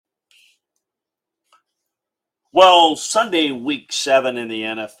Well, Sunday, week 7 in the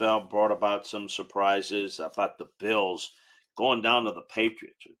NFL brought about some surprises. I thought the Bills going down to the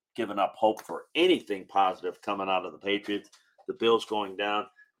Patriots, giving up hope for anything positive coming out of the Patriots. The Bills going down.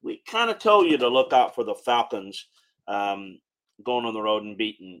 We kind of told you to look out for the Falcons um, going on the road and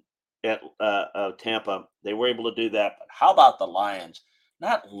beating Tampa. They were able to do that. But how about the Lions?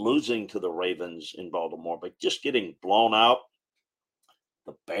 Not losing to the Ravens in Baltimore, but just getting blown out.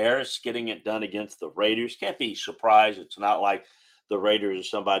 The Bears getting it done against the Raiders. Can't be surprised. It's not like the Raiders are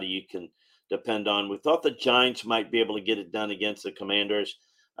somebody you can depend on. We thought the Giants might be able to get it done against the Commanders.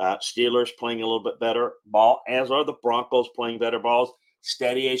 Steelers playing a little bit better ball, as are the Broncos playing better balls.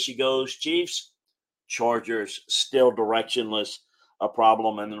 Steady as she goes. Chiefs, Chargers still directionless, a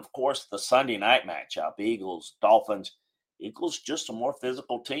problem. And then, of course, the Sunday night matchup, Eagles, Dolphins. Eagles just a more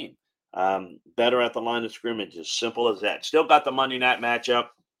physical team. Better at the line of scrimmage, as simple as that. Still got the Monday night matchup.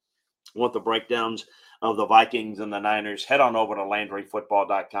 Want the breakdowns of the Vikings and the Niners? Head on over to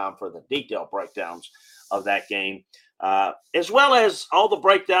LandryFootball.com for the detailed breakdowns of that game, as well as all the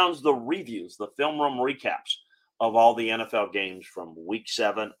breakdowns, the reviews, the film room recaps of all the NFL games from Week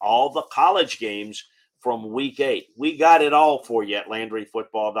 7, all the college games from Week 8. We got it all for you at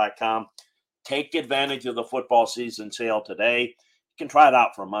LandryFootball.com. Take advantage of the football season sale today. You can try it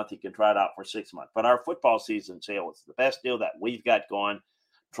out for a month. You can try it out for 6 months. But our football season sale is the best deal that we've got going.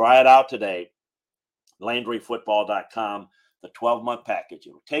 Try it out today. LandryFootball.com, the 12-month package.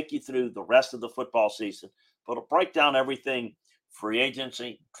 It will take you through the rest of the football season, but it'll break down everything: free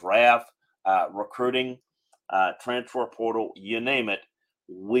agency, draft, recruiting, transfer portal, you name it.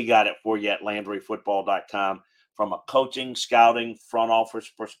 We got it for you at LandryFootball.com. From a coaching, scouting, front office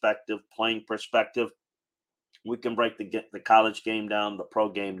perspective, playing perspective, we can break the college game down, the pro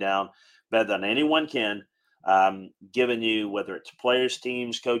game down better than anyone can, giving you, whether it's players,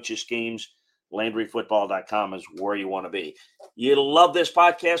 teams, coaches, schemes. LandryFootball.com is where you want to be. You love this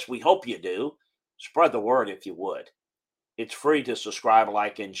podcast? We hope you do. Spread the word if you would. It's free to subscribe,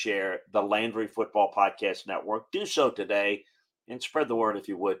 like, and share the Landry Football Podcast Network. Do so today and spread the word if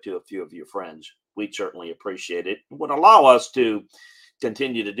you would to a few of your friends. We'd certainly appreciate it. It would allow us to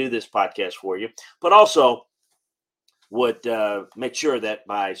continue to do this podcast for you, but also would make sure that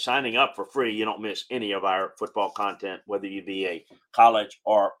by signing up for free, you don't miss any of our football content, whether you be a college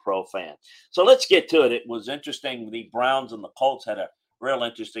or pro fan. So let's get to it. It was interesting. The Browns and the Colts had a real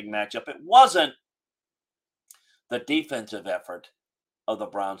interesting matchup. It wasn't the defensive effort of the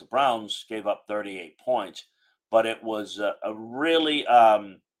Browns. The Browns gave up 38 points, but it was a really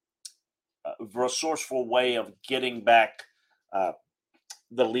resourceful way of getting back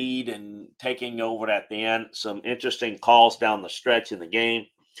the lead and taking over at the end. Some interesting calls down the stretch in the game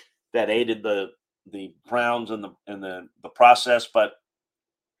that aided the Browns in the process. But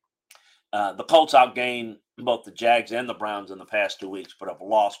the Colts outgained both the Jags and the Browns in the past 2 weeks, but have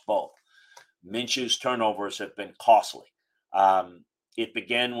lost both. Minshew's turnovers have been costly. It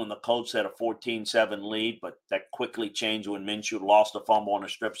began when the Colts had a 14-7 lead, but that quickly changed when Minshew lost a fumble and a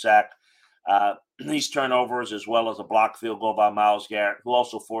strip sack. These turnovers, as well as a blocked field goal by Myles Garrett, who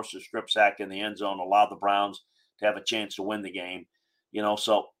also forced a strip sack in the end zone, allowed the Browns to have a chance to win the game.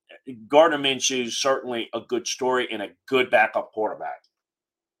 So Gardner Minshew is certainly a good story and a good backup quarterback.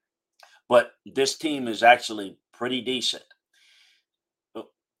 But this team is actually pretty decent.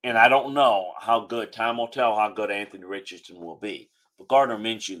 And I don't know how good, time will tell how good Anthony Richardson will be. But Gardner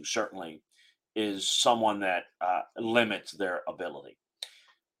Minshew certainly is someone that limits their ability.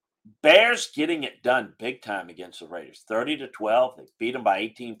 Bears getting it done big time against the Raiders, 30-12. They beat them by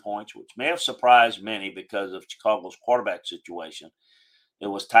 18 points, which may have surprised many because of Chicago's quarterback situation. It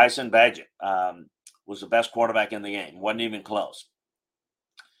was Tyson Bagent was the best quarterback in the game. Wasn't even close.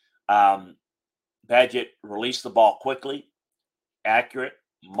 Bagent released the ball quickly, accurate,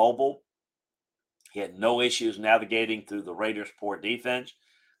 mobile. He had no issues navigating through the Raiders' poor defense.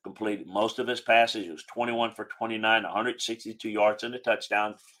 Completed most of his passes. He was 21 for 29, 162 yards and a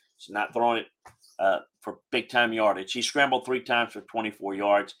touchdown. He's not throwing it for big-time yardage. He scrambled 3 times for 24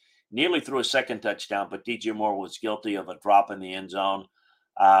 yards, nearly threw a second touchdown, but DJ Moore was guilty of a drop in the end zone.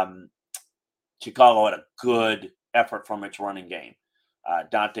 Chicago had a good effort from its running game.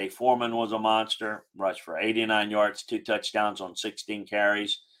 Dante Foreman was a monster, rushed for 89 yards, 2 touchdowns on 16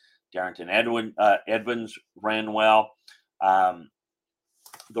 carries. Darrington Edmonds ran well.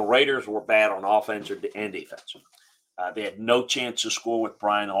 The Raiders were bad on offense and defense. They had no chance to score with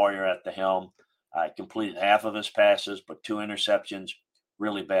Brian Hoyer at the helm. Completed half of his passes, but 2 interceptions.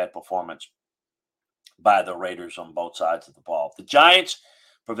 Really bad performance by the Raiders on both sides of the ball. The Giants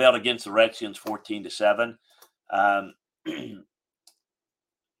prevailed against the Redskins 14-7.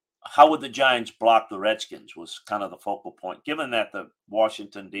 how would the Giants block the Redskins was kind of the focal point, given that the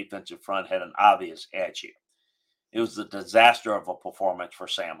Washington defensive front had an obvious edge here. It was a disaster of a performance for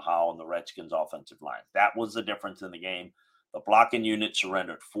Sam Howell and the Redskins offensive line. That was the difference in the game. The blocking unit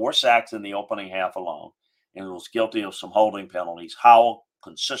surrendered 4 sacks in the opening half alone and was guilty of some holding penalties. Howell,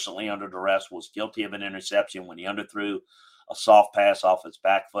 consistently under duress, was guilty of an interception when he underthrew a soft pass off his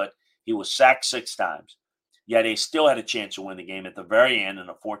back foot. He was sacked 6 times, yet he still had a chance to win the game at the very end in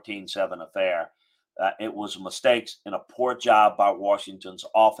a 14-7 affair. It was mistakes and a poor job by Washington's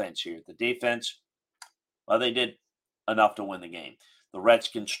offense here. The defense, well, they did enough to win the game. The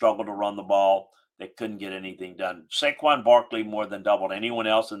Redskins struggled to run the ball. They couldn't get anything done. Saquon Barkley more than doubled anyone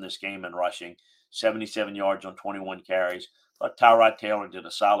else in this game in rushing, 77 yards on 21 carries. But Tyrod Taylor did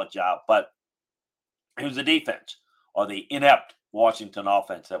a solid job. But it was the defense or the inept Washington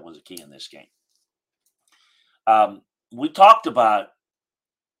offense that was the key in this game. We talked about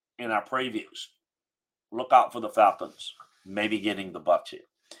in our previews, look out for the Falcons, maybe getting the Bucks here.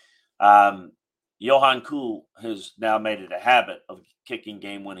 Yohan Koo has now made it a habit of kicking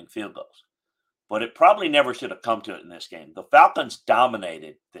game-winning field goals. But it probably never should have come to it in this game. The Falcons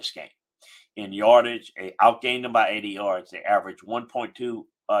dominated this game in yardage. They outgained them by 80 yards. They averaged 1.2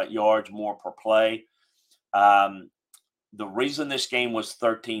 yards more per play. The reason this game was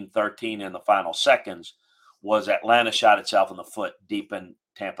 13-13 in the final seconds was Atlanta shot itself in the foot deep in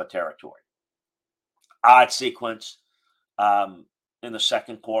Tampa territory. Odd sequence in the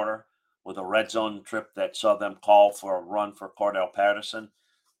second quarter with a red zone trip that saw them call for a run for Cordell Patterson,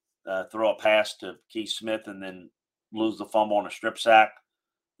 throw a pass to Keith Smith, and then lose the fumble on a strip sack.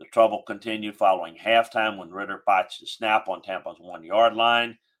 The trouble continued following halftime when Ritter botched the snap on Tampa's 1-yard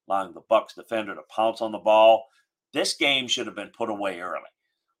line, allowing the Bucs defender to pounce on the ball. This game should have been put away early.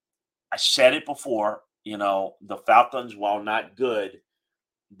 I said it before, the Falcons, while not good,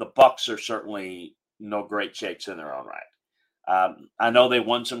 the Bucs are certainly no great shakes in their own right. I know they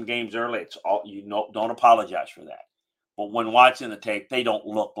won some games early. It's all don't apologize for that. But when watching the tape, they don't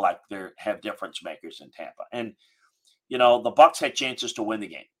look like they have difference makers in Tampa. And the Bucs had chances to win the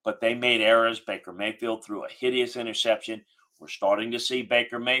game, but they made errors. Baker Mayfield threw a hideous interception. We're starting to see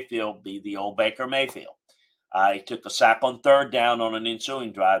Baker Mayfield be the old Baker Mayfield. He took a sack on 3rd down on an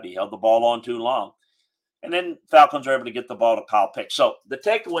ensuing drive. He held the ball on too long. And then Falcons were able to get the ball to Kyle Pitts. So the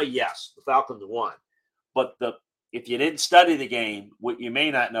takeaway, yes, the Falcons won. But if you didn't study the game, what you may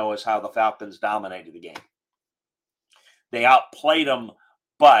not know is how the Falcons dominated the game. They outplayed them,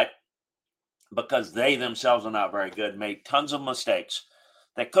 but because they themselves are not very good, made tons of mistakes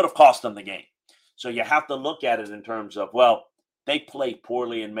that could have cost them the game. So you have to look at it in terms of, well, they played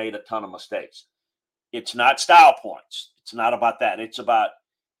poorly and made a ton of mistakes. It's not style points. It's not about that. It's about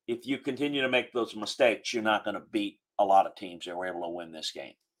if you continue to make those mistakes, you're not going to beat a lot of teams that were able to win this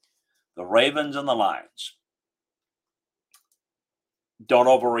game. The Ravens and the Lions. Don't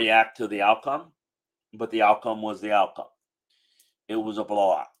overreact to the outcome, but the outcome was the outcome. It was a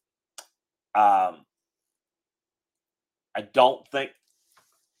blowout. I don't think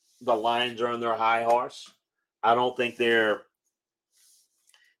the Lions are on their high horse. I don't think they're,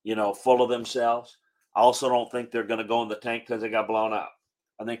 full of themselves. I also don't think they're going to go in the tank because they got blown out.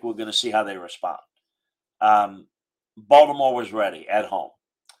 I think we're going to see how they respond. Baltimore was ready at home,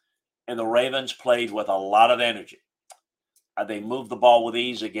 and the Ravens played with a lot of energy. They moved the ball with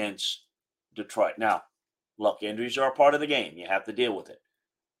ease against Detroit. Now, look, injuries are a part of the game. You have to deal with it.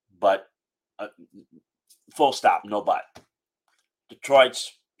 But full stop, no but.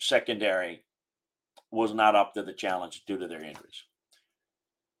 Detroit's secondary was not up to the challenge due to their injuries.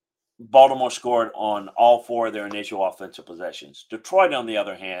 Baltimore scored on all 4 of their initial offensive possessions. Detroit, on the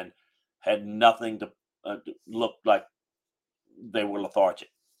other hand, had nothing to look like they were lethargic.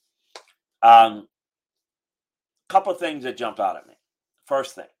 Couple of things that jumped out at me.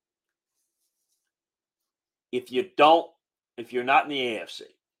 First thing, if you're not in the AFC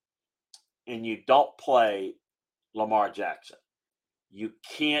and you don't play Lamar Jackson, you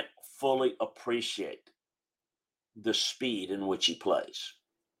can't fully appreciate the speed in which he plays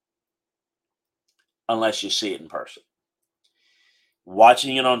unless you see it in person.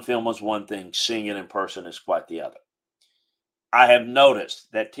 Watching it on film is one thing, seeing it in person is quite the other. I have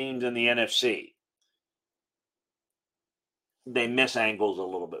noticed that teams in the NFC, they miss angles a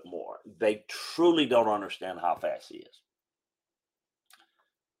little bit more. They truly don't understand how fast he is.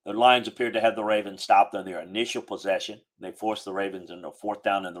 The Lions appeared to have the Ravens stopped on their initial possession. They forced the Ravens into a 4th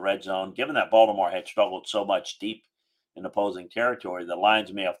down in the red zone. Given that Baltimore had struggled so much deep in opposing territory, the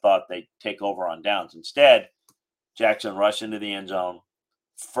Lions may have thought they'd take over on downs. Instead, Jackson rushed into the end zone.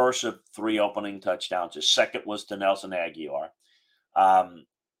 First of 3 opening touchdowns. His second was to Nelson Aguilar.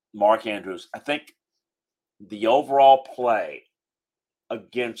 Mark Andrews. I think the overall play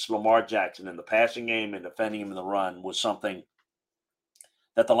against Lamar Jackson in the passing game and defending him in the run was something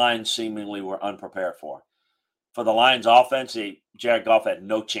that the Lions seemingly were unprepared for. For the Lions offense, Jared Goff had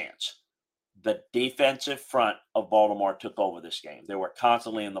no chance. The defensive front of Baltimore took over this game. They were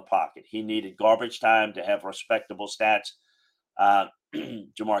constantly in the pocket. He needed garbage time to have respectable stats.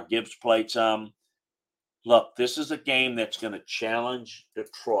 Jamar Gibbs played some. Look, this is a game that's going to challenge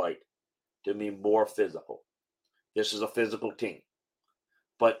Detroit to be more physical. This is a physical team.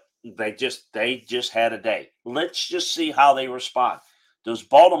 But they just had a day. Let's just see how they respond. Does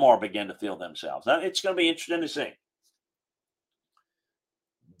Baltimore begin to feel themselves? Now, it's going to be interesting to see.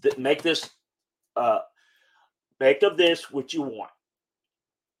 Make of this what you want.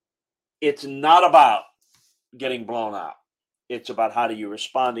 It's not about getting blown out. It's about how do you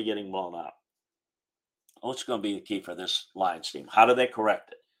respond to getting blown out. What's going to be the key for this Lions team? How do they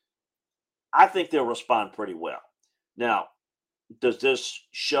correct it? I think they'll respond pretty well. Now, does this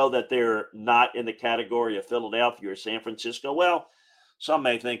show that they're not in the category of Philadelphia or San Francisco? Well, some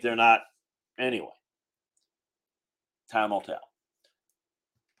may think they're not anyway. Time will tell.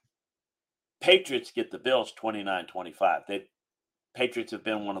 Patriots get the Bills 29-25. Patriots have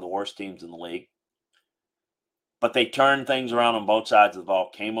been one of the worst teams in the league. But they turned things around on both sides of the ball,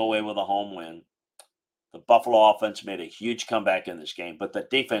 came away with a home win. The Buffalo offense made a huge comeback in this game, but the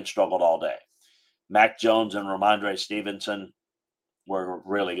defense struggled all day. Mac Jones and Ramondre Stevenson were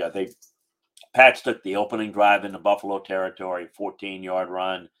really good. Pats took the opening drive into Buffalo territory, 14-yard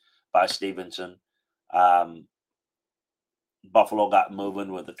run by Stevenson. Buffalo got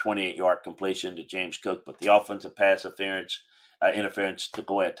moving with a 28-yard completion to James Cook, but the offensive pass interference took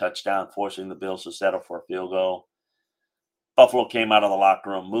away a touchdown, forcing the Bills to settle for a field goal. Buffalo came out of the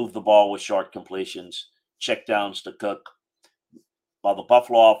locker room, moved the ball with short completions, checkdowns to Cook. While the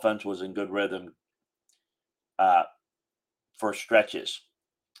Buffalo offense was in good rhythm for stretches,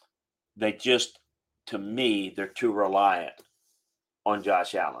 they're too reliant on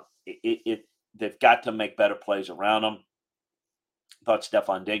Josh Allen. They've got to make better plays around him. I thought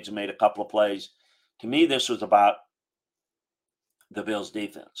Stephon Diggs made a couple of plays. To me, this was about the Bills'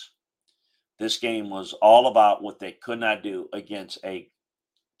 defense. This game was all about what they could not do against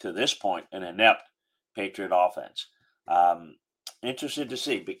to this point, an inept Patriot offense. Interested to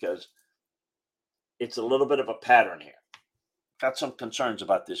see because it's a little bit of a pattern here. Got some concerns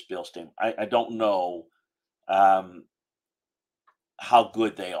about this Bills team. I don't know how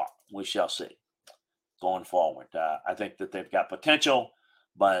good they are. We shall see going forward. I think that they've got potential,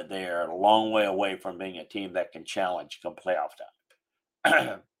 but they're a long way away from being a team that can challenge come playoff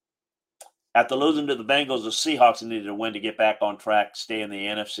time. After losing to the Bengals, the Seahawks needed a win to get back on track, stay in the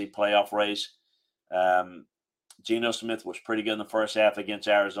NFC playoff race. Geno Smith was pretty good in the first half against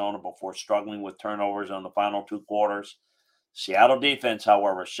Arizona before struggling with turnovers on the final two quarters. Seattle defense,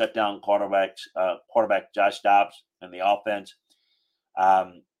 however, shut down quarterback Josh Dobbs and the offense.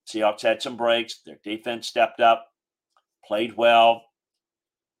 Seahawks had some breaks. Their defense stepped up, played well.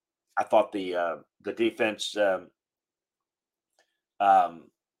 I thought the defense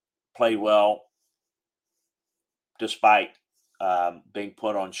played well despite being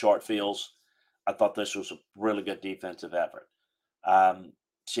put on short fields. I thought this was a really good defensive effort.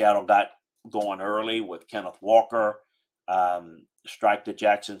 Seattle got going early with Kenneth Walker, strike to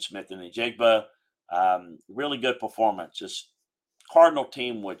Jackson Smith and Njigba. Really good performance. This Cardinal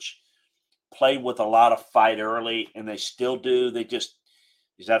team, which played with a lot of fight early, and they still do. They just,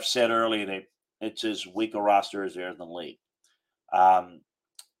 as I've said earlier, it's as weak a roster as there in the league.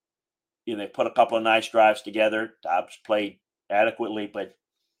 They put a couple of nice drives together. Dobbs played adequately, but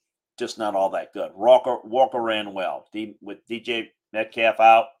just not all that good. Walker ran well. With DJ Metcalf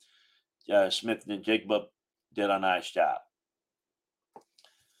out, Smith and Njigba did a nice job.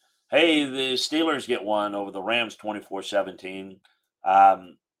 Hey, the Steelers get one over the Rams 24-17.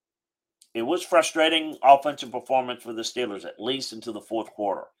 It was frustrating offensive performance for the Steelers, at least into the fourth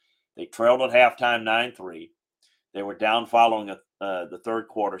quarter. They trailed at halftime 9-3. They were down following the third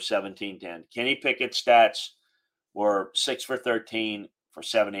quarter 17-10. Kenny Pickett's stats were 6 for 13 for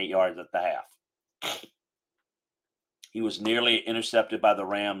 78 yards at the half. He was nearly intercepted by the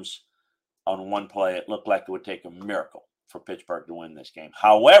Rams on one play. It looked like it would take a miracle for Pittsburgh to win this game.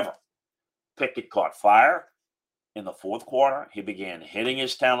 However, Pickett caught fire in the fourth quarter. He began hitting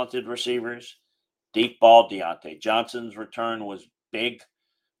his talented receivers. Deep ball, Deontay Johnson's return was big.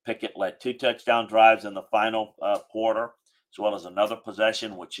 Pickett led 2 touchdown drives in the final quarter, as well as another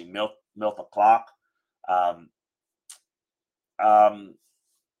possession, which he milked the clock.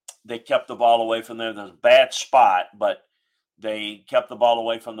 They kept the ball away from there. There's a bad spot, but They kept the ball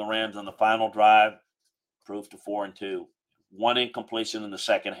away from the Rams on the final drive, proved to 4-2. One incompletion in the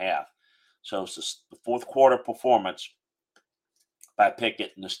second half. So it's the fourth quarter performance by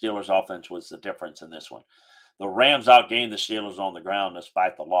Pickett and the Steelers' offense was the difference in this one. The Rams outgained the Steelers on the ground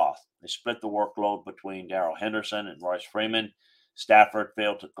despite the loss. They split the workload between Darrell Henderson and Royce Freeman. Stafford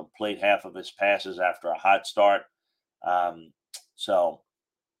failed to complete half of his passes after a hot start. So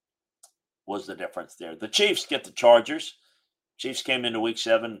was the difference there. The Chiefs get the Chargers. Chiefs came into Week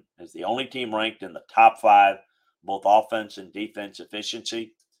 7 as the only team ranked in the top 5, both offense and defense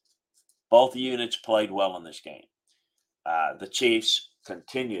efficiency. Both units played well in this game. The Chiefs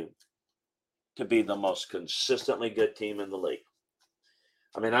continue to be the most consistently good team in the league.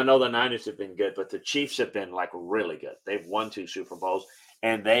 I mean, I know the Niners have been good, but the Chiefs have been like really good. They've won 2 Super Bowls,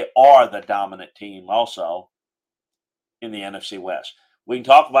 and they are the dominant team also in the NFC West. We can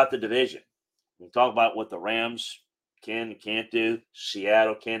talk about the division. We can talk about what the Rams can and can't do.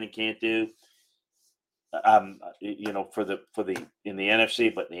 Seattle can and can't do. For the in the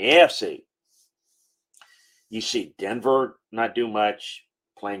NFC, but in the AFC, you see Denver not do much,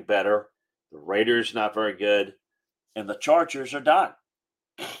 playing better. The Raiders not very good, and the Chargers are done.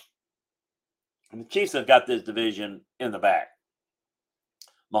 And the Chiefs have got this division in the bag.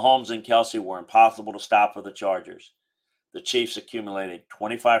 Mahomes and Kelsey were impossible to stop for the Chargers. The Chiefs accumulated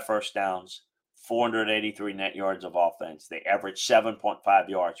 25 first downs, 483 net yards of offense. They averaged 7.5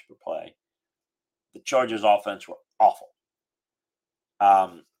 yards per play. The Chargers' offense were awful.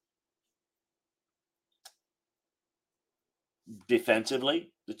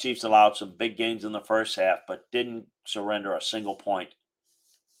 Defensively, the Chiefs allowed some big gains in the first half, but didn't surrender a single point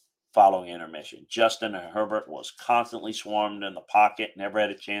following intermission. Justin Herbert was constantly swarmed in the pocket, never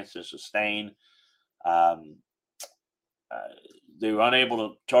had a chance to sustain. Chargers were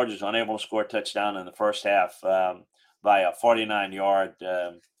unable to score a touchdown in the first half by a 49-yard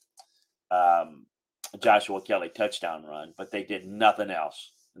Joshua Kelly touchdown run, but they did nothing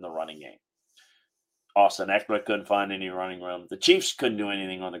else in the running game. Austin Eckler couldn't find any running room. The Chiefs couldn't do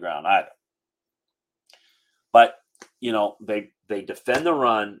anything on the ground either. But, they defend the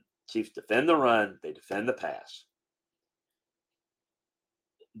run. Chiefs defend the run. They defend the pass.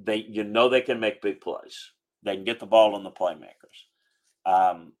 They can make big plays. They can get the ball on the playmakers.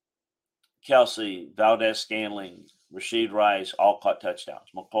 Kelsey, Valdez-Scantling, Rashid Rice all caught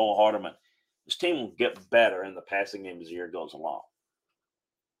touchdowns. McCole Hardeman. This team will get better in the passing game as the year goes along.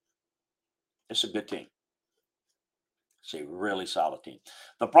 It's a good team. It's a really solid team.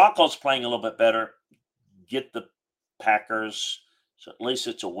 The Broncos playing a little bit better. Get the Packers, so at least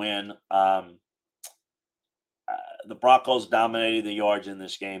it's a win. The Broncos dominated the yards in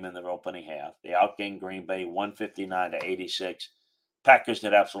this game in the opening half. They outgained Green Bay 159-86. Packers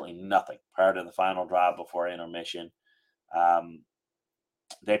did absolutely nothing prior to the final drive before intermission.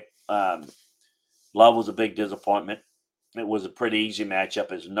 Love was a big disappointment. It was a pretty easy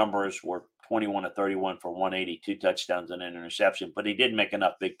matchup. His numbers were 21-31 for 182 touchdowns and an interception, but he didn't make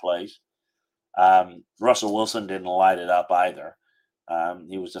enough big plays. Russell Wilson didn't light it up either.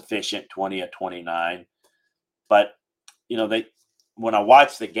 He was efficient, 20-29. But, when I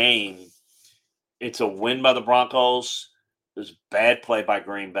watched the game, it's a win by the Broncos. It was bad play by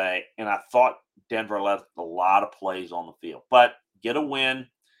Green Bay, and I thought Denver left a lot of plays on the field. But get a win.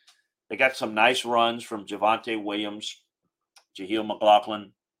 They got some nice runs from Javonte Williams, Jahlil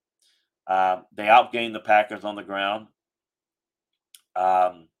McLaughlin. They outgained the Packers on the ground.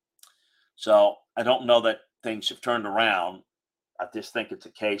 So I don't know that things have turned around. I just think it's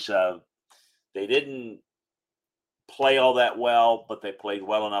a case of they didn't play all that well, but they played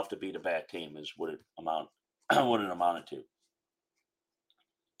well enough to beat a bad team is what it amounted to.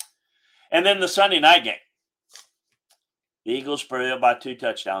 And then the Sunday night game. The Eagles prevailed by 2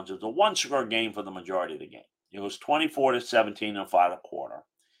 touchdowns. It was a one-score game for the majority of the game. It was 24-17 in the final quarter.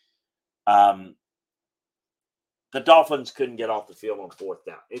 The Dolphins couldn't get off the field on 4th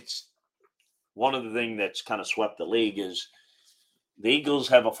down. It's one of the things that's kind of swept the league is the Eagles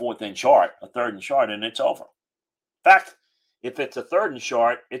have a 3rd and short, and it's over. In fact, if it's a 3rd and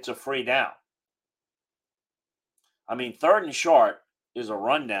short, it's a free down. I mean, 3rd and short is a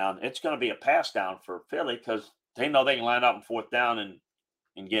rundown. It's going to be a pass down for Philly because they know they can line up in 4th down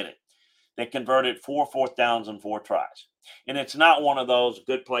and get it. They converted 4 4th downs and 4 tries. And it's not one of those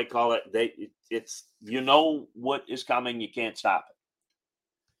good play call it. It's what is coming. You can't stop it.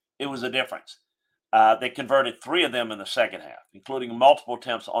 It was a difference. They converted 3 of them in the second half, including multiple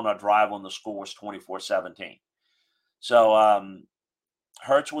attempts on a drive when the score was 24-17. So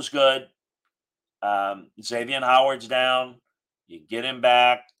Hurts was good. Xavier Howard's down. You get him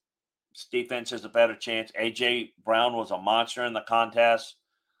back. defense has a better chance. A.J. Brown was a monster in the contest.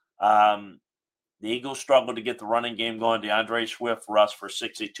 The Eagles struggled to get the running game going. DeAndre Swift rushed for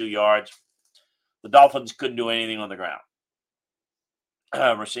 62 yards. The Dolphins couldn't do anything on the ground.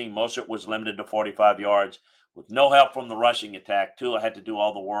 Raheem Mostert was limited to 45 yards with no help from the rushing attack. Tua had to do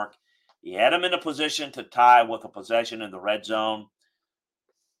all the work. He had him in a position to tie with a possession in the red zone,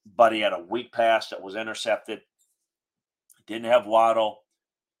 but he had a weak pass that was intercepted. Didn't have Waddle.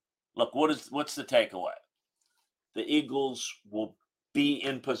 Look, what's the takeaway? The Eagles will be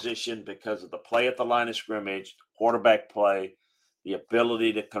in position because of the play at the line of scrimmage, quarterback play, the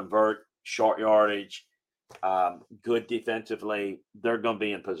ability to convert short yardage, good defensively. They're going to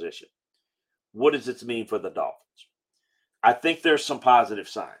be in position. What does this mean for the Dolphins? I think there's some positive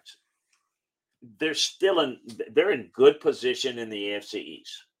signs. They're in good position in the AFC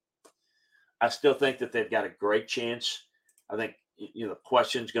East. I still think that they've got a great chance. I think the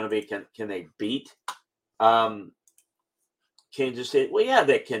question is going to be, can they beat Kansas City? Well, yeah,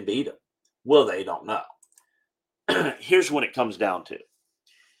 they can beat them. Will they? Don't know. Here's what it comes down to.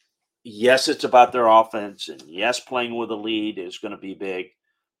 Yes, it's about their offense, and yes, playing with a lead is going to be big.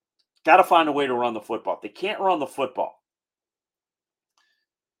 Got to find a way to run the football. If they can't run the football,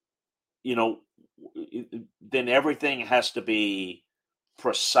 then everything has to be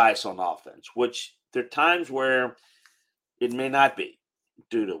precise on offense, which there are times where it may not be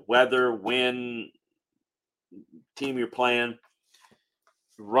due to weather, wind, team you're playing.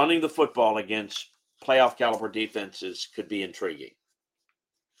 Running the football against playoff caliber defenses could be intriguing.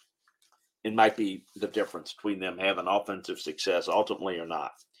 It might be the difference between them having offensive success ultimately or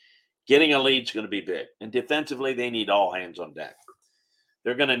not. Getting a lead is going to be big. And defensively, they need all hands on deck.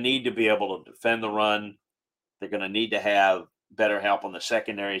 They're going to need to be able to defend the run. They're going to need to have better help on the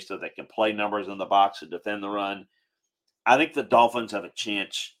secondary so they can play numbers in the box to defend the run. I think the Dolphins have a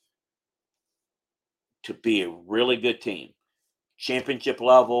chance to be a really good team. Championship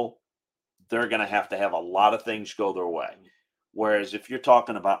level, they're going to have a lot of things go their way. Whereas if you're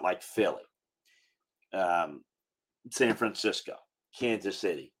talking about like Philly, San Francisco, Kansas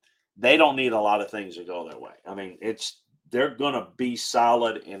City, they don't need a lot of things to go their way. I mean, they're going to be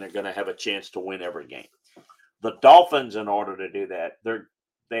solid and they're going to have a chance to win every game. The Dolphins, in order to do that,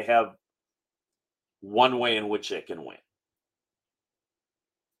 they have one way in which they can win.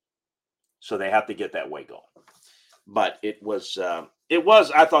 So they have to get that way going. But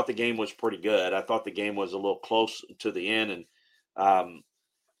I thought the game was pretty good. I thought the game was a little close to the end, and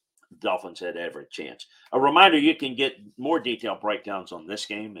Dolphins had every chance. A reminder, you can get more detailed breakdowns on this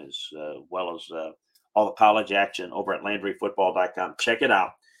game as well as all the college action over at LandryFootball.com. Check it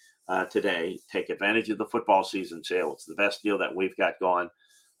out today. Take advantage of the football season sale. It's the best deal that we've got going.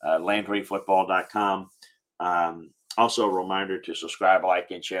 LandryFootball.com. Also, a reminder to subscribe, like,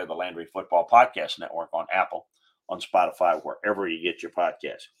 and share the Landry Football Podcast Network on Apple, on Spotify, wherever you get your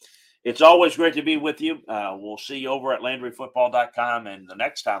podcasts. It's always great to be with you. We'll see you over at LandryFootball.com and the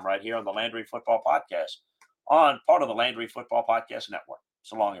next time right here on the Landry Football Podcast on part of the Landry Football Podcast Network.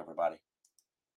 So long, everybody.